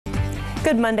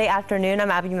Good Monday afternoon.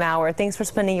 I'm Abby Maurer. Thanks for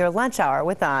spending your lunch hour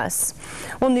with us.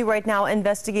 Well, new right now,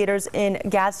 investigators in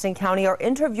Gadsden County are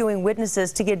interviewing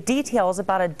witnesses to get details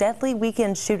about a deadly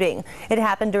weekend shooting. It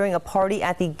happened during a party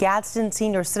at the Gadsden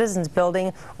Senior Citizens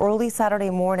Building early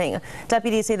Saturday morning.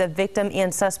 Deputies say the victim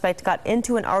and suspect got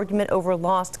into an argument over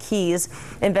lost keys.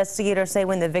 Investigators say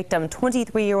when the victim,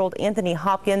 23-year-old Anthony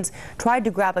Hopkins, tried to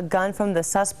grab a gun from the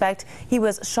suspect, he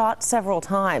was shot several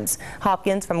times.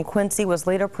 Hopkins from Quincy was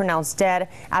later pronounced dead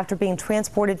after being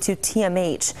transported to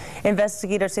TMH.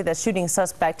 Investigators say the shooting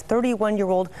suspect,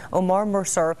 31-year-old Omar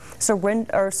Mercer,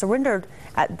 surrendered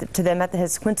to them at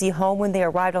his Quincy home when they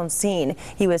arrived on scene.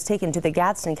 He was taken to the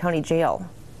Gadsden County Jail.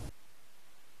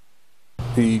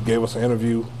 He gave us an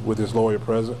interview with his lawyer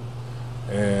present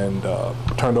and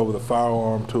turned over the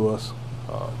firearm to us.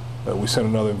 We sent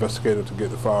another investigator to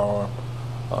get the firearm.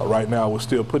 Right now, we're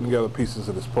still putting together pieces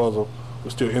of this puzzle. We're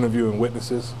still interviewing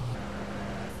witnesses.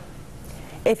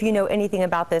 If you know anything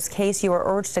about this case, you are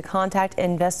urged to contact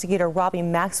investigator Robbie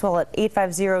Maxwell at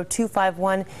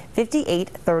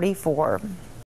 850-251-5834.